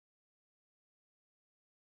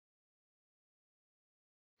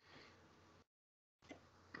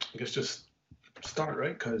I guess just start,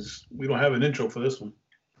 right? Because we don't have an intro for this one.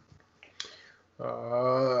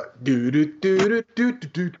 Do do do do do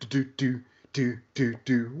do do do do do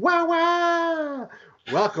do wow wow.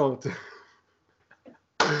 Welcome to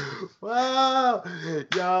wow,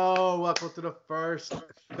 yo, welcome to the first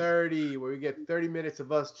 30, where we get 30 minutes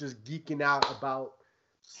of us just geeking out about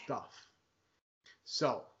stuff.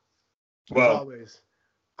 So, as always,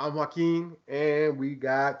 I'm Joaquin, and we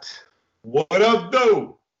got what up,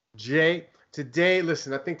 though? Jay. Today,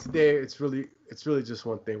 listen, I think today it's really just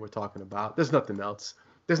one thing we're talking about. There's nothing else.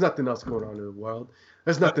 There's nothing else going on in the world.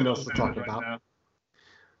 There's nothing else to talk about. Now.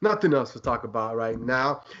 Nothing else to talk about right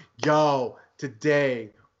now. Yo,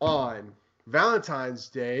 today on Valentine's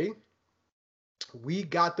Day, we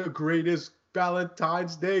got the greatest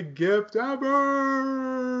Valentine's Day gift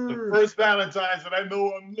ever. The first Valentine's that I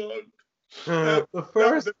know I'm loved. The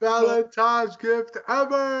first Valentine's gift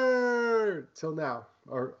ever. Till now,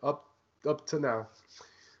 or up to now.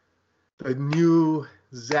 The new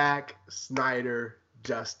Zack Snyder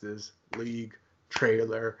Justice League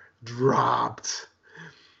trailer dropped.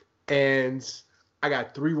 And I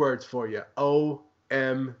got 3 words for you.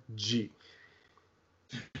 OMG.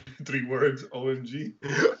 3 words, OMG?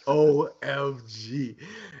 OMG.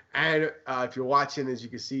 And if you're watching, as you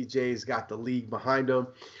can see, Jay's got the league behind him.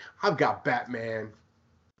 I've got Batman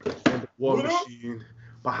and the War Machine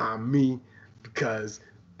behind me because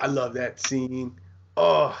I love that scene.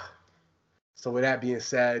 Oh. So with that being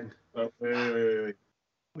said. Wait.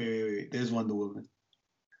 There's Wonder Woman.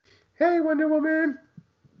 Hey, Wonder Woman.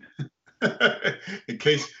 in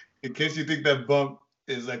case you think that bump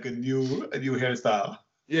is like a new hairstyle.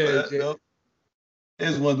 Yeah, Jay. No.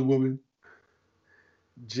 There's Wonder Woman.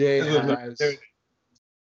 Jay has. There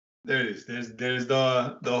it is. There's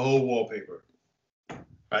the whole wallpaper.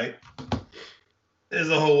 Right? There's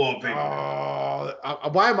the whole wallpaper. Oh,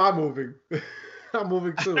 why am I moving? I'm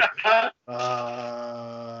moving too.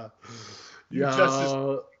 You just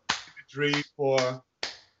dream for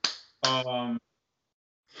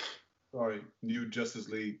New Justice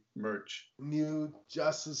League merch. New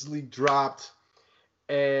Justice League dropped,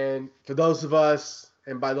 and for those of us,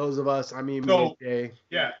 and by those of us, I mean me, Jay.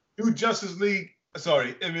 Yeah, New Justice League.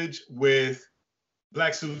 Image with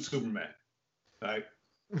black suit Superman. Right.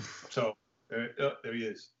 So there he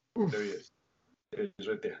is. There he is. There he is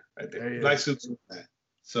right there. Black suit Superman.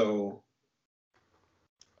 So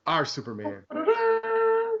our Superman.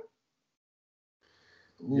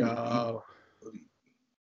 Yo.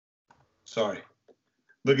 Sorry.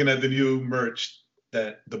 Looking at the new merch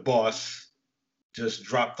that the boss just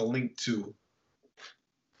dropped the link to.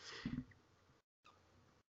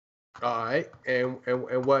 All right. And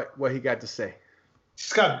what he got to say?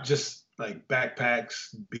 He's got just like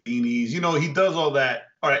backpacks, beanies. You know, he does all that.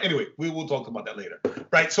 All right. Anyway, we will talk about that later.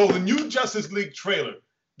 Right. So the new Justice League trailer.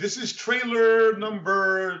 This is trailer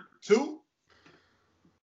number 2.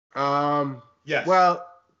 Yes. Well,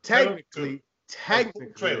 technically.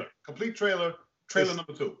 Complete trailer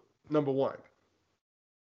number 2. Number 1.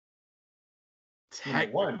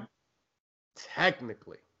 Number 1.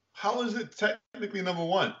 Technically. How is it technically number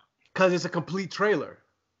 1? Because it's a complete trailer.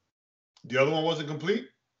 The other one wasn't complete?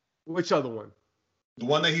 Which other one? The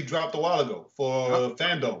one that he dropped a while ago for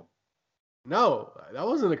Fandom. No, that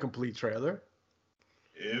wasn't a complete trailer.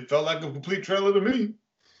 It felt like a complete trailer to me.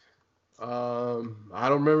 I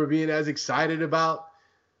don't remember being as excited about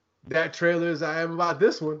that trailer as I am about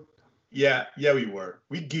this one. Yeah, we were.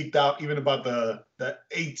 We geeked out even about the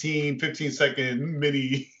 18, 15-second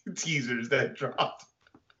mini teasers that dropped.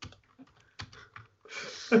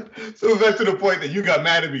 So back to the point that you got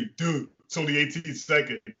mad at me. Dude, it's only 18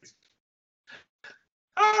 seconds.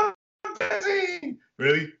 I'm busy.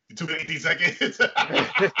 Really? You took 18 seconds?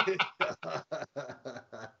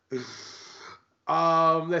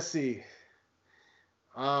 Let's see.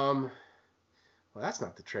 Well, that's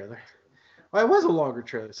not the trailer. Well, it was a longer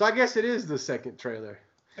trailer, so I guess it is the second trailer.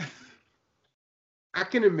 I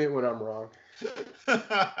can admit when I'm wrong.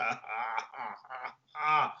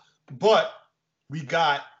 But we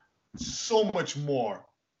got so much more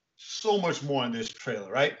in this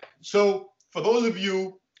trailer, right? So for those of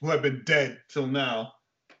you who have been dead till now,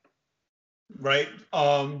 right?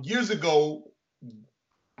 Years ago,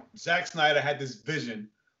 Zack Snyder had this vision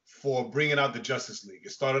for bringing out the Justice League.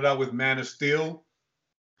 It started out with Man of Steel.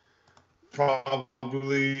 Not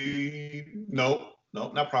probably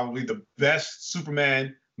the best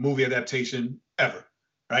Superman movie adaptation ever,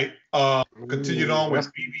 right? Continued on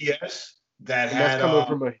with BVS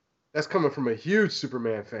that's coming from a huge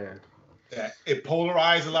Superman fan. Yeah, it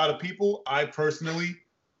polarized a lot of people. I personally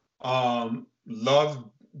loved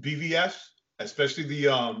BVS especially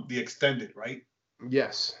the extended, right?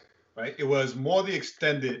 Yes. Right. It was more the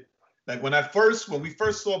extended. Like when we first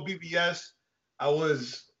saw BBS, I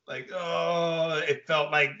was like, oh, it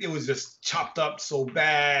felt like it was just chopped up so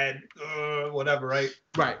bad, whatever, right?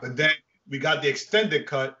 Right. But then we got the extended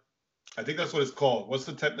cut. I think that's what it's called. What's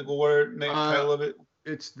the technical word name title of it?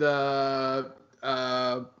 It's the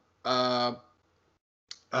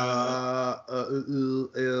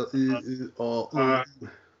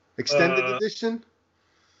extended edition.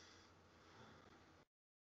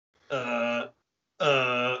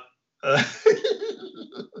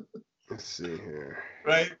 Let's see here.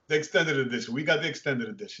 Right, the extended edition. We got the extended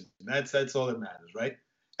edition. That's all that matters, right?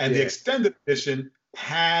 And the extended edition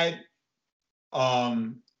had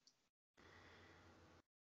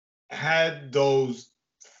those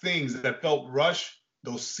things that felt rushed,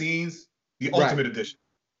 those scenes. The Ultimate Edition.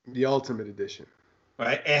 The Ultimate Edition.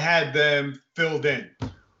 Right, it had them filled in.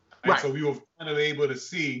 Right? So we were finally able to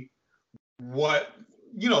see what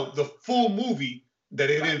the full movie, that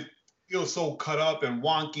it didn't feel so cut up and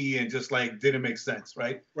wonky and just like didn't make sense,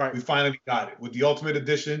 right? Right. We finally got it with the Ultimate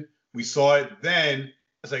Edition. We saw it. Then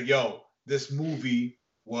it's like, yo, this movie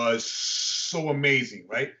was so amazing,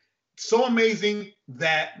 right? So amazing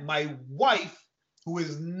that my wife, who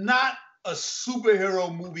is not a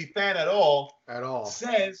superhero movie fan at all,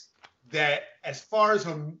 says that as far as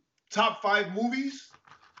her top 5 movies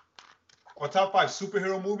or top 5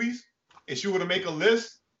 superhero movies, if she were to make a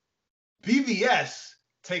list, BVS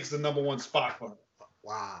takes the number 1 spot for her.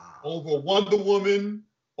 Wow. Over Wonder Woman,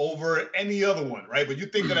 over any other one, right? But you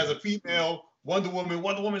think that as a female, Wonder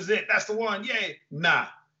Woman's it. That's the one. Yay. Nah.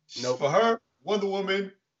 Nope. For her, Wonder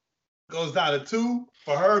Woman goes down to 2.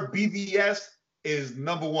 For her, BVS is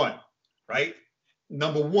number 1, right?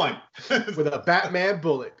 Number 1. With a Batman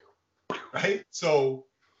bullet. Right? So,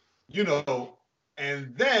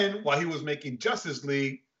 and then while he was making Justice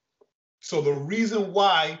League, so the reason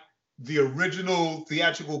why the original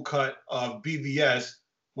theatrical cut of BVS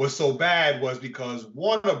was so bad was because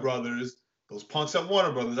Warner Brothers, those punks at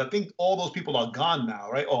Warner Brothers, I think all those people are gone now,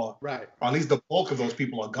 right? Or at least the bulk of those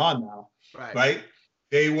people are gone now, right?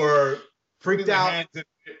 They were freaked out, hands in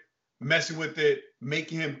it, messing with it,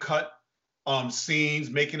 making him cut scenes,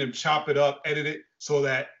 making him chop it up, edit it, so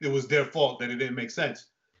that it was their fault that it didn't make sense.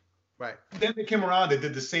 Right. Then they came around, they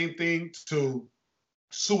did the same thing to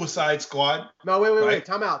Suicide Squad. No, wait.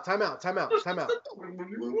 Time out. Back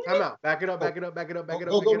it up.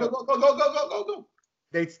 Go.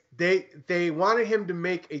 They wanted him to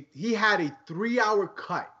make he had a 3-hour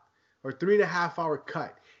cut or 3.5-hour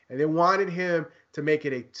cut. And they wanted him to make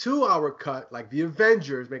it a 2-hour cut, like the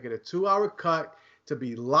Avengers, make it a 2-hour cut to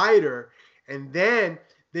be lighter. And then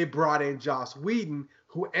they brought in Joss Whedon,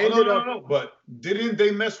 who ended up. No. But didn't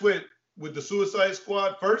they mess with the Suicide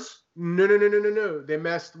Squad first? No. They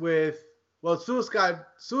messed with. Well, Suicide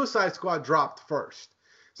Squad dropped first.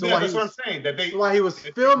 So that's what I'm saying. That they. While he was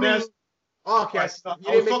filming. Okay. I was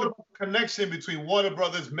talking about the connection between Warner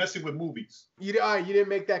Brothers messing with movies. You didn't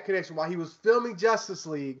make that connection. While he was filming Justice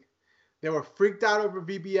League, they were freaked out over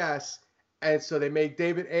BBS, and so they made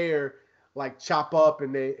David Ayer like chop up,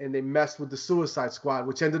 and they messed with the Suicide Squad,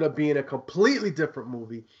 which ended up being a completely different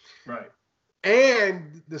movie. Right.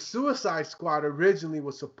 And the Suicide Squad originally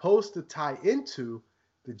was supposed to tie into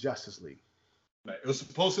the Justice League. Right. It was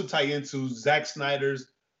supposed to tie into Zack Snyder's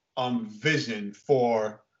vision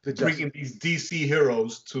for bringing these DC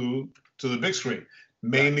heroes to the big screen,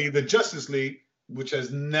 mainly the Justice League, which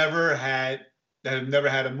has never had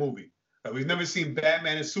a movie. We've never seen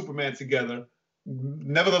Batman and Superman together.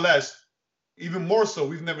 Nevertheless, even more so,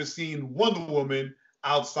 we've never seen Wonder Woman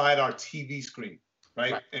outside our TV screen,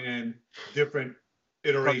 right? And different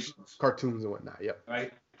iterations, cartoons and whatnot. Yep.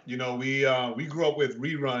 Right. We grew up with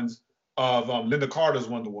reruns of Linda Carter's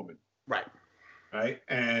Wonder Woman. Right. Right.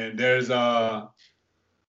 And there's a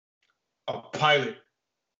pilot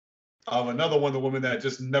of another Wonder Woman that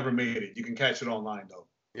just never made it. You can catch it online though.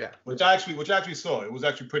 Yeah. Which I actually saw. It was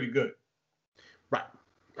actually pretty good. Right.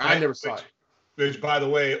 I never saw it. Which, by the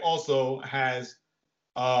way, also has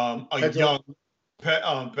young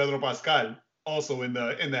Pedro Pascal also in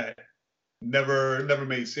that never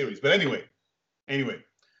made series. But anyway,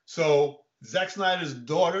 so Zack Snyder's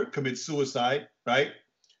daughter commits suicide, right?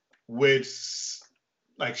 Which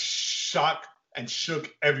like shocked and shook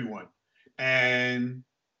everyone. And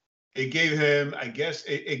it gave him, I guess,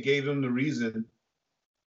 it gave him the reason,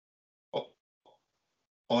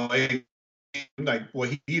 like what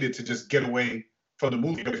he needed to just get away from the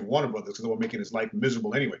movie from Warner Brothers because they were making his life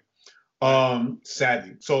miserable anyway.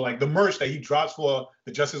 Sadly, so like the merch that he drops for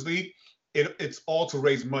the Justice League, it's all to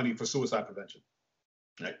raise money for suicide prevention,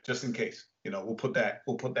 right? Just in case. we'll put that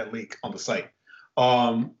link on the site.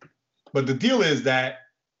 But the deal is that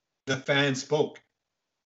the fans spoke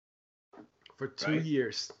for 2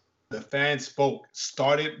 years. The fans spoke,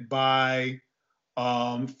 started by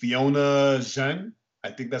Fiona Zheng.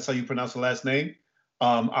 I think that's how you pronounce the last name.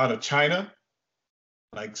 Out of China,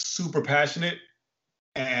 like super passionate,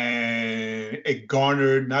 and it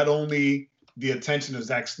garnered not only the attention of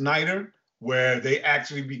Zack Snyder, where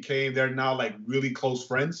they're now like really close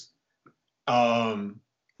friends,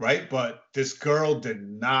 right? But this girl did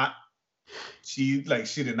not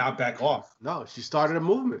back off. No, she started a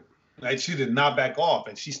movement. Like she did not back off,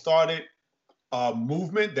 and she started a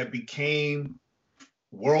movement that became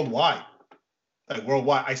worldwide. Like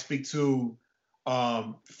worldwide, I speak to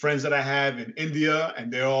friends that I have in India,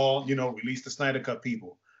 and they're all, release the Snyder Cut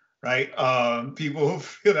people, right? People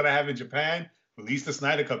that I have in Japan, release the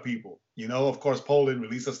Snyder Cut people. Of course, Poland,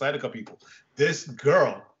 release the Snyder Cut people. This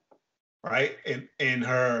girl, right, in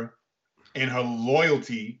her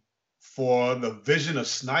loyalty for the vision of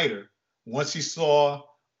Snyder, once she saw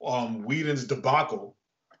Whedon's debacle,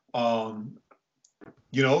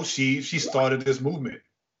 she started this movement.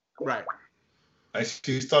 Right.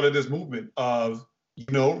 She started this movement of,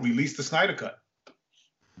 release the Snyder Cut.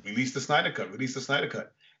 Release the Snyder Cut. Release the Snyder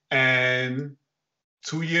Cut. And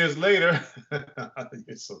 2 years later,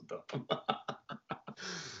 it's so dumb.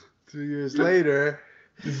 2 years later.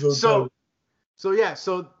 So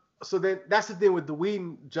then that's the thing with the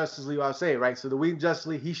Whedon Justice League, I was saying, right? So the Whedon Justice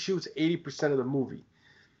League, he shoots 80% of the movie,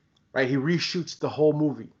 right? He reshoots the whole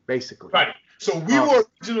movie, basically. Right. So we were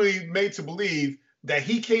originally made to believe that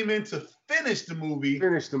he came in to finish the movie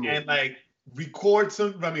and like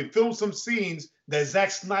film some scenes that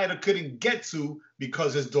Zack Snyder couldn't get to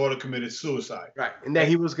because his daughter committed suicide. Right. And that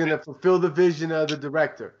he was going to fulfill the vision of the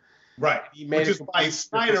director. Right. Which is why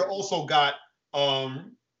Snyder also got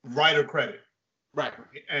writer credit. Right.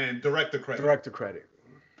 And director credit.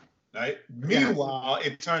 Right. Meanwhile,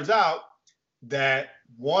 it turns out that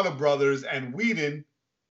Warner Brothers and Whedon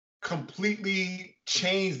completely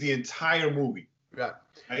changed the entire movie. Right.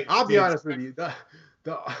 I'll be honest with you.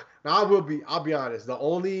 I'll be honest. The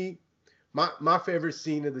only my favorite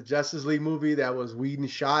scene of the Justice League movie that was Whedon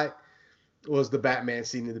shot was the Batman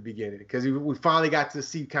scene in the beginning, because we finally got to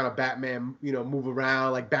see kind of Batman, move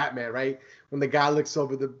around like Batman, right? When the guy looks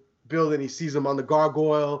over the building, he sees him on the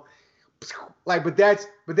gargoyle. Like, but then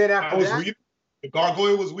after that, Whedon? The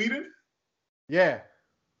gargoyle was Whedon? Yeah.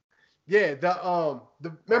 Yeah. The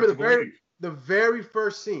very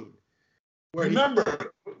first scene.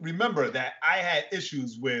 Remember that I had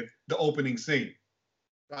issues with the opening scene.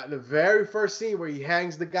 The very first scene where he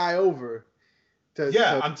hangs the guy over.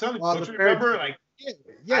 I'm telling you. Don't you remember? Like,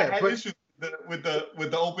 I had issues with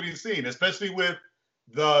the opening scene, especially with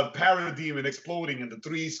the parademon exploding in the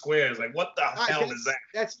 3 squares. Like, what the hell is that?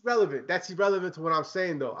 That's irrelevant. That's irrelevant to what I'm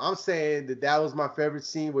saying, though. I'm saying that was my favorite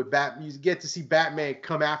scene with Batman. You get to see Batman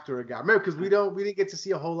come after a guy. Remember, because we didn't get to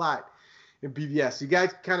see a whole lot in BVS. You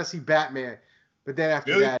guys kind of see Batman, but then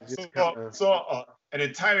after that, saw an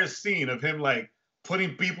entire scene of him like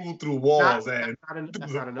putting people through walls that's not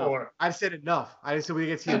enough. I said enough. I didn't say we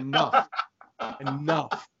get to see enough.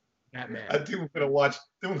 Enough. Batman. I think we're gonna watch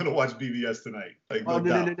BVS tonight. Like,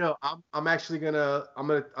 no. I'm actually gonna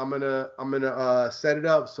set it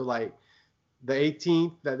up so like the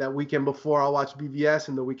 18th, that weekend before I'll watch BVS,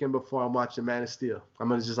 and the weekend before I'm watching Man of Steel. I'm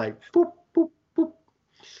gonna just like boop boop boop.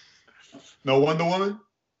 No Wonder Woman.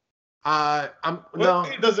 No.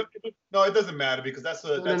 It doesn't matter because that's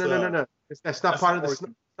no. That's not part of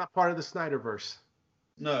the Snyderverse.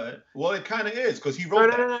 No, well, it kind of is because he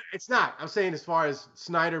wrote that. No, it's not. I'm saying as far as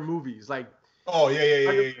Snyder movies, like. Oh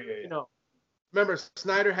yeah. Remember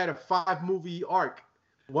Snyder had a 5-movie arc.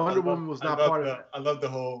 Wonder Woman was not part of that. I love the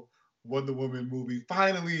whole Wonder Woman movie.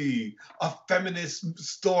 Finally, a feminist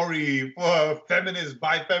story for feminists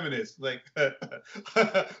by feminists, like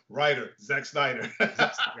writer Zack Snyder.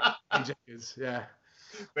 Yeah.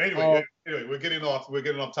 But anyway, we're getting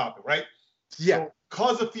off topic, right? Yeah. So,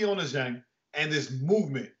 cause of Fiona Zhang and this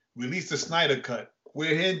movement, release the Snyder Cut.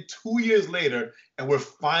 We're in 2 years later, and we're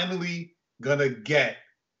finally gonna get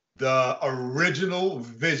the original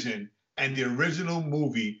vision and the original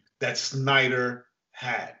movie that Snyder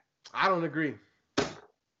had. I don't agree.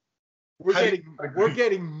 We're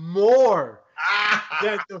getting more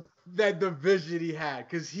than the vision he had,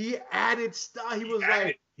 because he added stuff.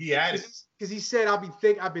 He added because he said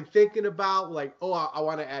I've been thinking about like, oh, I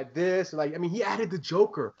want to add this. Like, I mean, he added the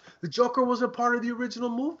Joker. The Joker was a part of the original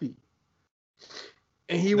movie,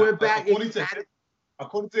 and he went back and added.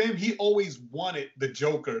 According to him, he always wanted the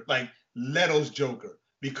Joker, like Leto's Joker,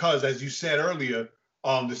 because as you said earlier,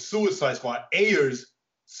 the Suicide Squad, Ayer's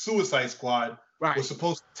Suicide Squad, Right. was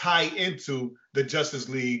supposed to tie into the Justice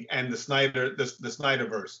League and the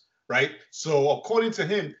Snyderverse, right? So according to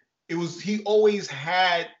him, he always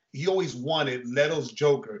wanted Leto's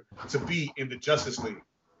Joker to be in the Justice League,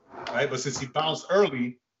 right? But since he bounced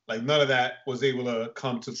early, like none of that was able to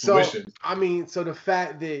come to fruition. I mean, so the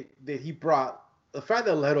fact that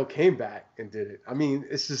Leto came back and did it, I mean,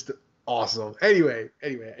 it's just awesome. Anyway.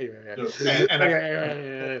 And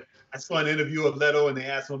I saw an interview of Leto, and they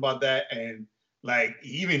asked him about that, and like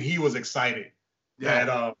even he was excited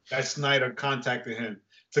that Snyder contacted him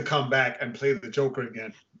to come back and play the Joker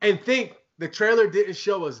again. And think the trailer didn't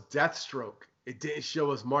show us Deathstroke. It didn't show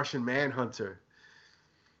us Martian Manhunter.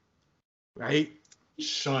 Right?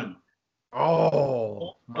 Shun.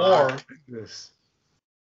 Oh,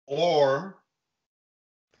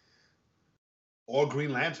 or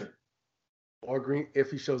Green Lantern. Or Green, if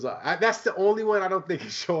he shows up. That's the only one I don't think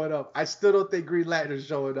is showing up. I still don't think Green Lantern is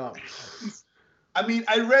showing up. I mean,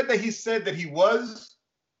 I read that he said that he was,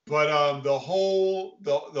 but the whole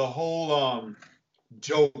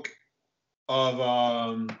joke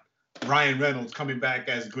of Ryan Reynolds coming back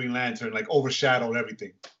as Green Lantern like overshadowed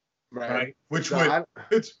everything, right? Which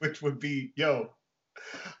would be I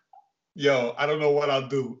don't know what I'll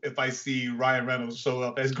do if I see Ryan Reynolds show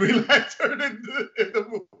up as Green Lantern in the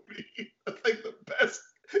movie. That's like the best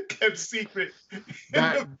kept secret.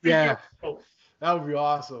 That would be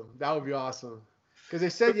awesome. That would be awesome. Because they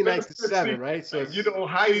said Unite the Seven, right? So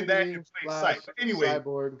hiding that in plain sight. But anyway,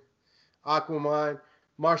 Cyborg, Aquaman,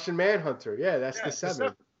 Martian Manhunter. Yeah, that's the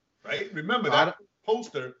seven. Right? Remember that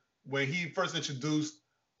poster when he first introduced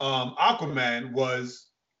Aquaman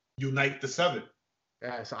was Unite the Seven.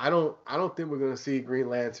 Yeah, so I don't think we're gonna see Green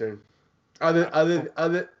Lantern, other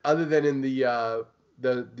than in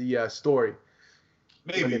the story.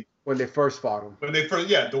 Maybe when they first fought him. When they first,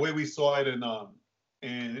 the way we saw it in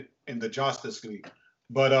the Justice League.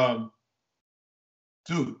 But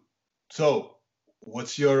dude, so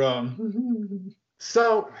what's your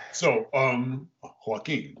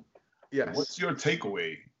Joaquin? Yes. What's your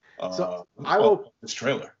takeaway? This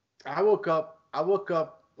trailer. I woke up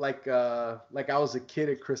like I was a kid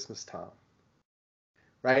at Christmas time.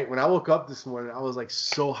 Right? When I woke up this morning, I was like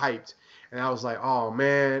so hyped. And I was like, oh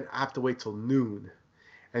man, I have to wait till noon.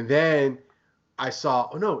 And then I saw,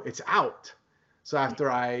 oh no, it's out. So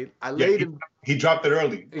after I laid him. He dropped it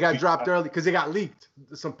early. It got dropped early because it got leaked.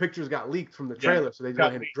 Some pictures got leaked from the trailer, so they went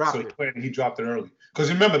ahead and dropped it. He dropped it early.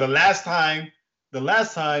 Because remember, the last time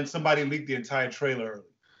somebody leaked the entire trailer early.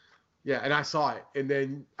 Yeah, and I saw it, and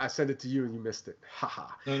then I sent it to you, and you missed it. Haha.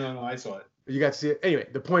 No, I saw it. You got to see it. Anyway,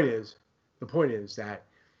 the point is that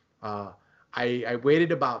I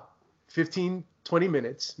waited about 15, 20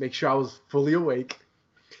 minutes, make sure I was fully awake,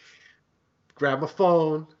 grab my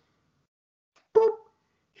phone, boop,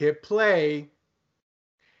 hit play,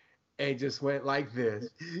 and just went like this.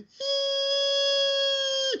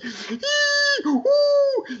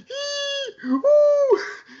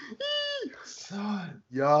 Son.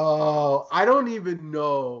 Yo, I don't even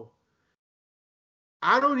know.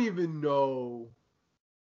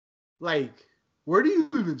 Like, where do you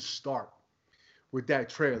even start with that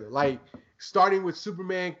trailer? Like, starting with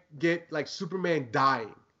Superman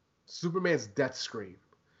dying, Superman's death scream,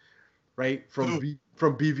 right? From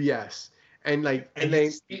BVS, and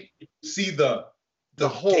then see the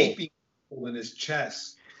hole gaping hole in his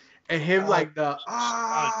chest, and him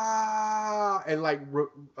and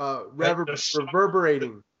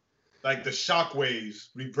reverberating, like the shock waves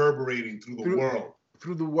reverberating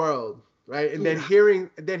through the world, right? And then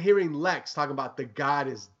hearing Lex talking about the God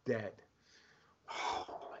is dead.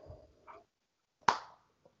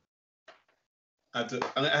 I'm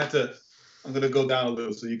gonna go down a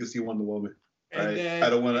little so you can see Wonder Woman. Right? Then, I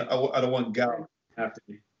don't want Gal after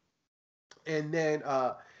me. And then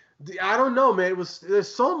I don't know, man. There's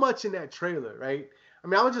so much in that trailer, right? I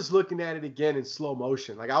mean, I was just looking at it again in slow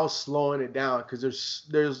motion. Like I was slowing it down because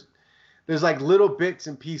there's like little bits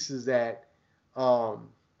and pieces that, so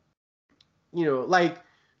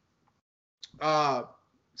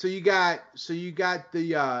you got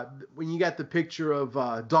when you got the picture of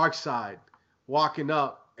Darkseid walking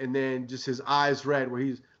up, and then just his eyes red,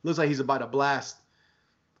 where looks like he's about to blast,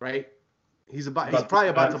 right? He's probably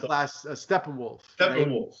about to blast Steppenwolf.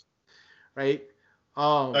 Right?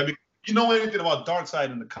 I mean, you know anything about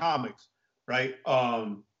Darkseid in the comics, right?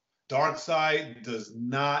 Darkseid does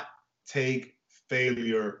not take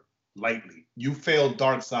failure lightly. You failed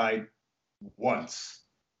Darkseid once,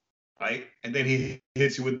 right? And then he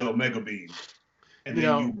hits you with the Omega Beam, and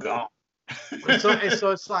then you gone.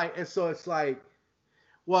 so it's like,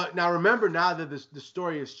 Well, now remember, now that the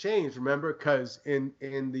story has changed, remember, because in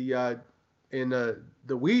the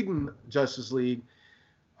Whedon Justice League,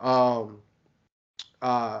 um,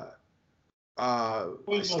 uh,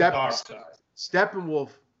 Steppenwolf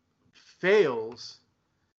fails,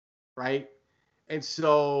 right? And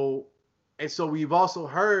so we've also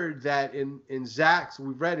heard that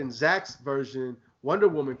we've read in Zack's version, Wonder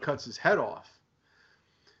Woman cuts his head off.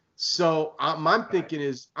 So I'm thinking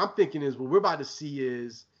is what we're about to see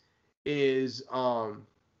is either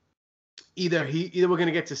we're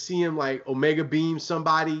gonna get to see him like Omega beam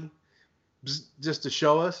somebody just to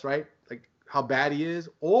show us, right, like how bad he is,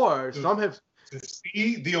 or some have to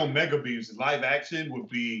see the Omega beams in live action would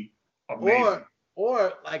be amazing.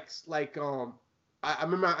 Or I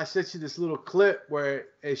remember I sent you this little clip where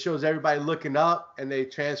it shows everybody looking up and they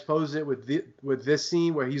transpose it with this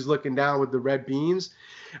scene where he's looking down with the red beams.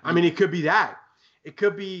 I mean, it could be that. It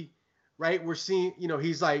could be, right? We're seeing,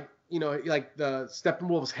 he's like, like the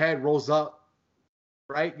Steppenwolf's head rolls up,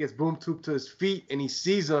 right? Gets boom tube to his feet and he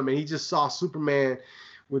sees him and he just saw Superman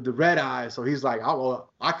with the red eyes. So he's like, oh,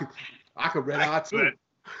 well, I could red eye too.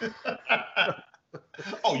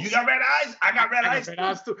 Oh, you got red eyes? I got red eyes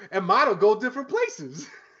too. And mine will go different places.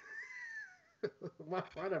 Mine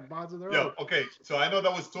have bonds of their own. Okay. So I know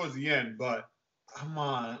that was towards the end, but come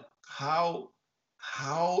on. How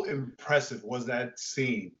impressive was that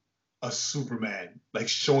scene of Superman like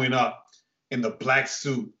showing up in the black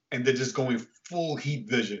suit and they're just going full heat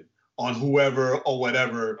vision on whoever or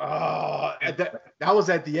whatever. That was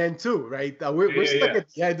at the end too, right? We're stuck at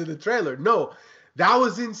the end of the trailer. No, that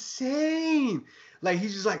was insane. Like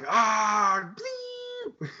he's just like bleep,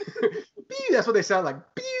 bleep. That's what they sound like.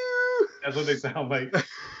 Bleep. That's what they sound like.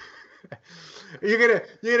 You're gonna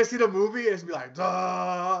see the movie and it's gonna be like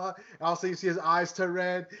duh. And also you see his eyes turn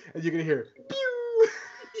red and you're gonna hear pew.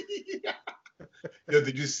 Yo,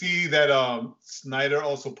 did you see that Snyder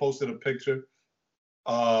also posted a picture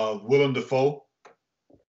of Willem Dafoe?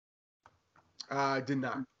 I did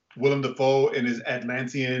not. Willem Dafoe in his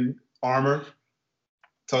Atlantean armor.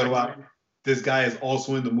 Talking about this guy is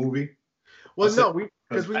also in the movie. Well, no, we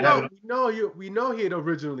know he had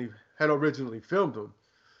originally filmed him.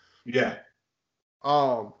 Yeah.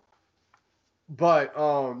 But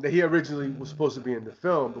that he originally was supposed to be in the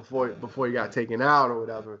film before he got taken out or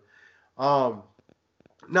whatever. No,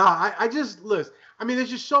 I just listen. I mean,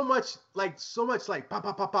 there's just so much like pop,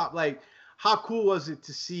 pop, pop, pop. Like, how cool was it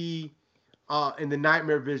to see in the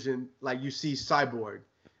Nightmare Vision, like you see Cyborg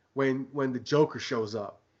when the Joker shows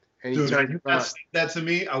up and he turns that to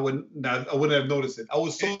me, I wouldn't have noticed it. I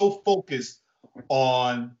was so focused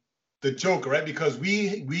on the Joker, right? Because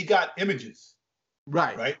we got images,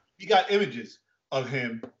 right? We got images of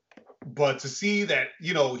him, but to see that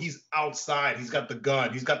he's outside, he's got the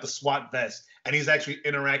gun, he's got the SWAT vest, and he's actually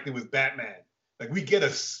interacting with Batman. Like we get.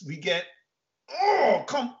 Oh,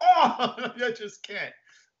 come on! I just can't.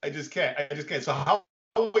 So how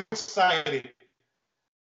excited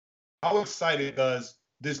does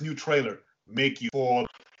this new trailer make you for?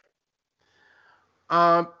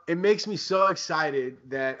 It makes me so excited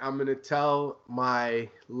that I'm gonna tell my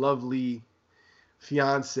lovely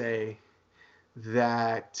fiance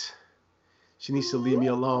that she needs to leave me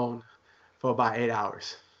alone for about 8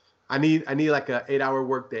 hours. I need like a 8-hour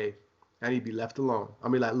workday. I need to be left alone.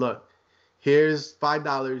 I'll be like, look, here's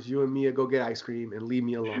 $5. You and Mia go get ice cream and leave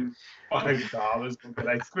me alone. $5 go get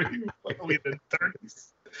ice cream. We in the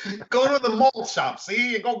 30s. Go to the mall shop,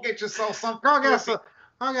 see, and go get yourself something. Go get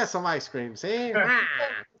some ice cream, see?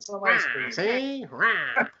 Some ice cream, see?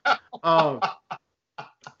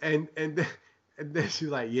 And then she's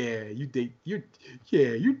like, yeah, you dated, you're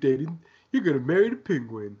gonna marry the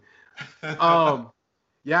penguin.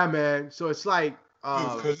 Yeah, man. So it's like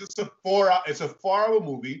because it's a 4-hour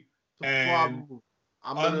movie, and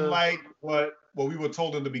unlike what we were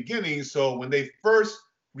told in the beginning, so when they first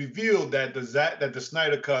revealed that the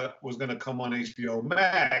Snyder Cut was going to come on HBO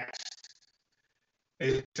Max,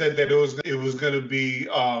 they said that it was going to be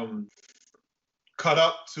cut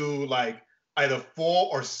up to like either 4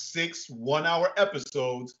 or 6 1-hour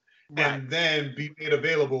episodes, and then be made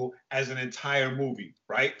available as an entire movie,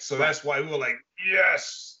 right? So that's why we were like,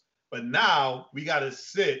 yes. But now we gotta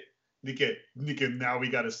sit, Nika. Now we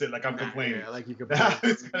gotta sit. Like I'm complaining. Yeah, like you complain. Now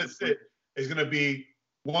it's gonna sit. It's gonna be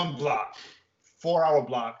one block, 4-hour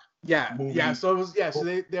block. Yeah, movie. yeah. So it was. Yeah, so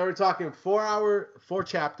they were talking 4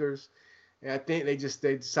 chapters, and I think they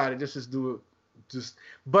decided just do it.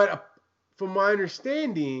 But from my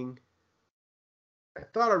understanding, I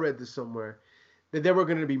thought I read this somewhere that there were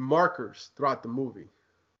going to be markers throughout the movie.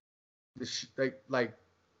 Like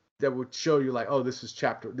that would show you like, oh, this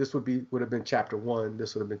would have been chapter 1,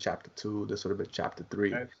 this would have been chapter 2, this would have been chapter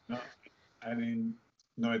 3. I didn't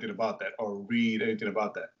know anything about that or read anything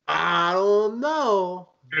about that. I don't know.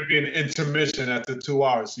 There'd be an intermission after 2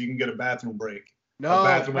 hours, so you can get a bathroom break. No,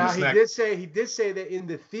 bathroom now and a snack. he did say that in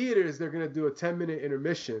the theaters they're gonna do a 10-minute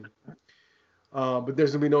intermission, but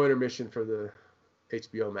there's gonna be no intermission for the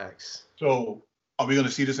HBO Max. So, are we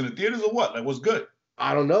gonna see this in the theaters or what? Like, what's good?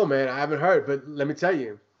 I don't know, man. I haven't heard, but let me tell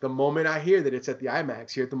you, the moment I hear that it's at the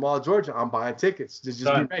IMAX here at the Mall of Georgia, I'm buying tickets. Just be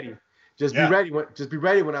ready. Just be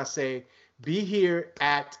ready when I say be here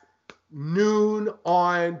at noon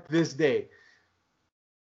on this day.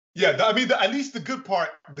 Yeah, I mean, at least the good part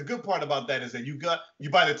about that is that you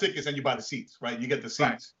buy the tickets and you buy the seats, right? You get the seats.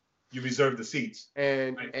 Right. You reserve the seats. So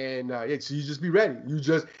you just be ready. You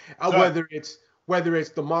just whether it's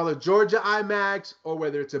the Mall of Georgia IMAX or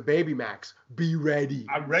whether it's a Baby Max, be ready.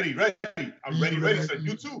 I'm ready. I'm ready. So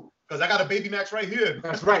you too, because I got a Baby Max right here.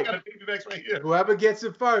 That's right. I got a Baby Max right here. Whoever gets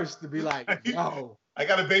it first to be like, yo. I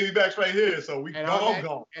got a Baby Max right here, so we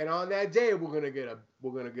go. And on that day, we're gonna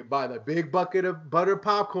buy the big bucket of butter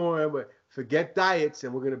popcorn, but forget diets,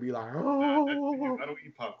 and we're gonna be like, oh. I don't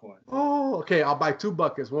eat popcorn. Oh, okay. I'll buy 2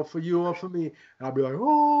 buckets, one for you, one for me, and I'll be like,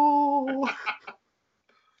 oh.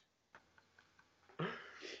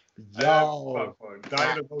 Yo,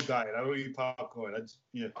 diet or no diet, I don't eat popcorn. That's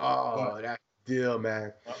deal,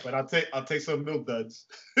 man. But I'll take some milk duds.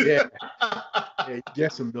 Yeah,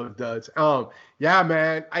 get some milk duds. Yeah,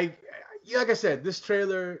 man. Like I said, this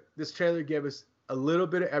trailer gave us a little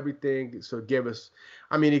bit of everything. So it gives us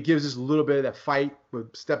a little bit of that fight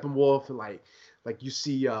with Steppenwolf, and like you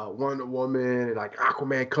see Wonder Woman and like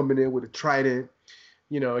Aquaman coming in with a trident.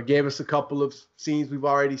 It gave us a couple of scenes we've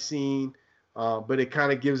already seen, but it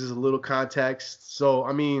kind of gives us a little context. So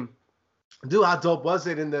I mean, dude, how dope was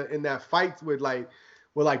it in that fight with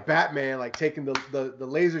Batman, like taking the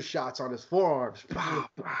laser shots on his forearms,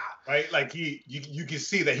 right? Like you can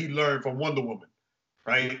see that he learned from Wonder Woman,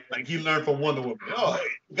 right? Like he learned from Wonder Woman. Oh,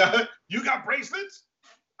 hey, you got bracelets?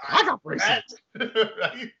 I got bracelets.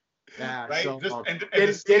 Right? Yeah. Right. So,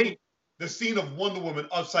 the scene of Wonder Woman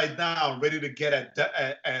upside down, ready to get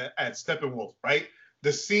at Steppenwolf, right?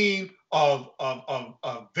 The scene of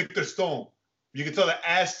Victor Stone. You can tell that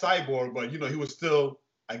as Cyborg, but he was still,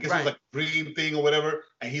 I guess, it was like a dream thing or whatever.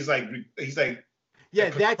 And he's like, yeah,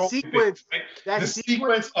 that sequence, thing, right? The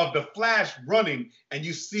sequence of the Flash running, and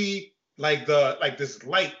you see this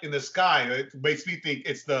light in the sky. It makes me think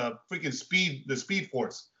it's the freaking Speed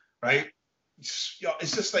Force, right? It's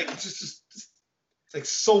just like it's like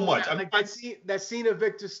so much. Yeah, that scene of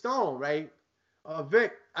Victor Stone, right?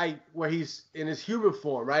 Vic, where he's in his human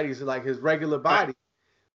form, right? He's like his regular body. Right.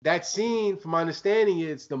 That scene, from my understanding,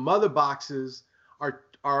 is the mother boxes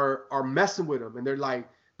are messing with him, and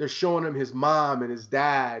they're showing him his mom and his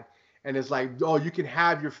dad, and it's like, oh, you can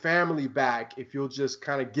have your family back if you'll just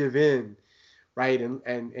kind of give in, right?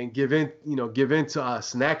 And give in, give in to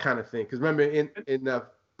us and that kind of thing. Because remember in the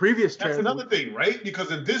previous trailer, that's another thing, right? Because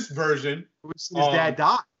in this version, his dad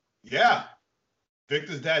died. Yeah,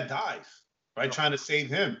 Victor's dad dies, right? Trying to save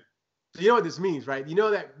him. So you know what this means, right? You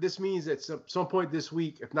know that this means at some point this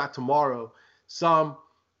week, if not tomorrow, some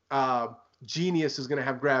genius is going to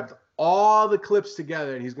have grabbed all the clips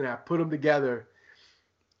together, and he's going to have put them together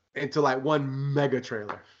into like one mega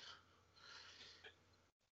trailer.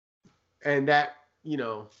 And that,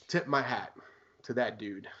 tip my hat to that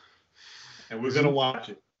dude. And we're going to watch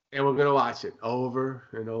it. And we're going to watch it over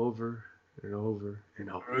and over and over and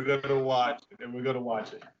over. We're going to watch it, and we're going to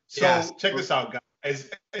watch it. So check this out, guys.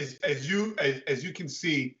 As you can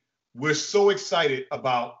see, we're so excited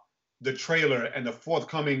about the trailer and the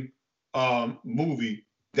forthcoming movie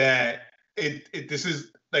that this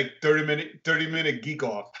is like 30 minute geek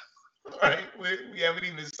off, right? We haven't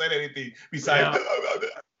even said anything besides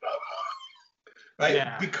right?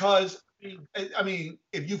 Yeah. Because I mean,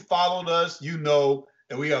 if you followed us, you know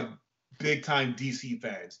that we are big time DC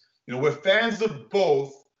fans. We're fans of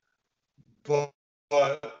both, but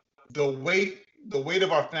the weight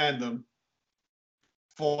of our fandom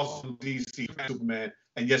falls on DC, Superman,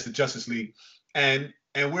 and yes, the Justice League, and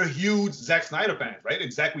we're huge Zack Snyder fans, right?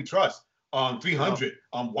 And Zack we trust. 300,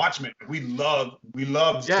 Watchmen. We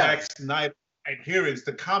love Zack Snyder adherence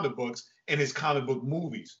to comic books in his comic book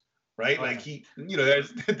movies, right? Like he, they're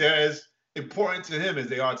as important to him as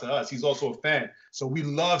they are to us. He's also a fan, so we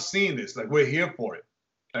love seeing this. Like we're here for it,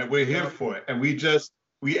 and we're here for it, and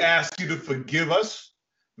we ask you to forgive us.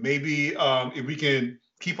 Maybe if we can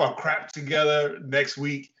keep our crap together next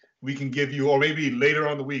week, we can give you, or maybe later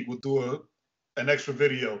on the week, we'll do an extra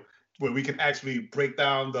video where we can actually break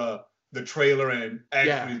down the the trailer and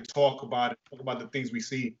actually talk about the things we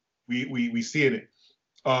see in it.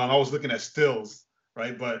 I was looking at stills,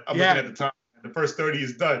 right? But I'm looking at the time. The first 30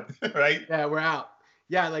 is done, right? Yeah, we're out.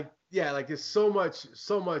 Yeah, like there's so much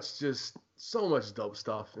dope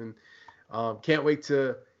stuff, and can't wait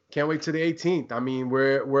to the 18th. I mean,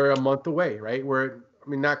 we're a month away, right?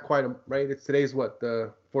 Not quite right. Today's what,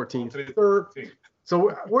 the 14th, third.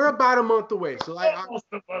 So we're about a month away. So almost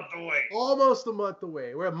a month away. Almost a month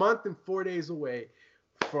away. We're a month and 4 days away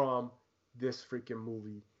from this freaking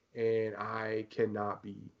movie, and I cannot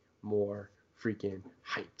be more freaking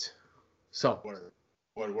hyped. So,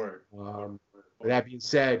 word. With that being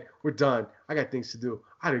said, we're done. I got things to do.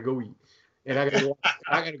 I gotta go eat, and I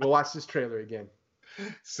gotta go watch this trailer again.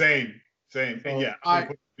 Same. And yeah, I'm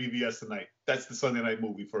gonna put BBS tonight. That's the Sunday night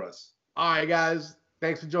movie for us. All right, guys.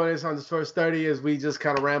 Thanks for joining us on this first 30 as we just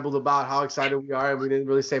kind of rambled about how excited we are and we didn't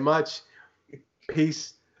really say much.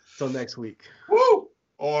 Peace. Till next week. Woo!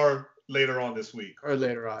 Or later on this week. Or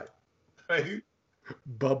later on.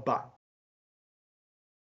 Bye-bye.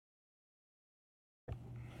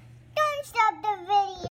 Don't stop the video.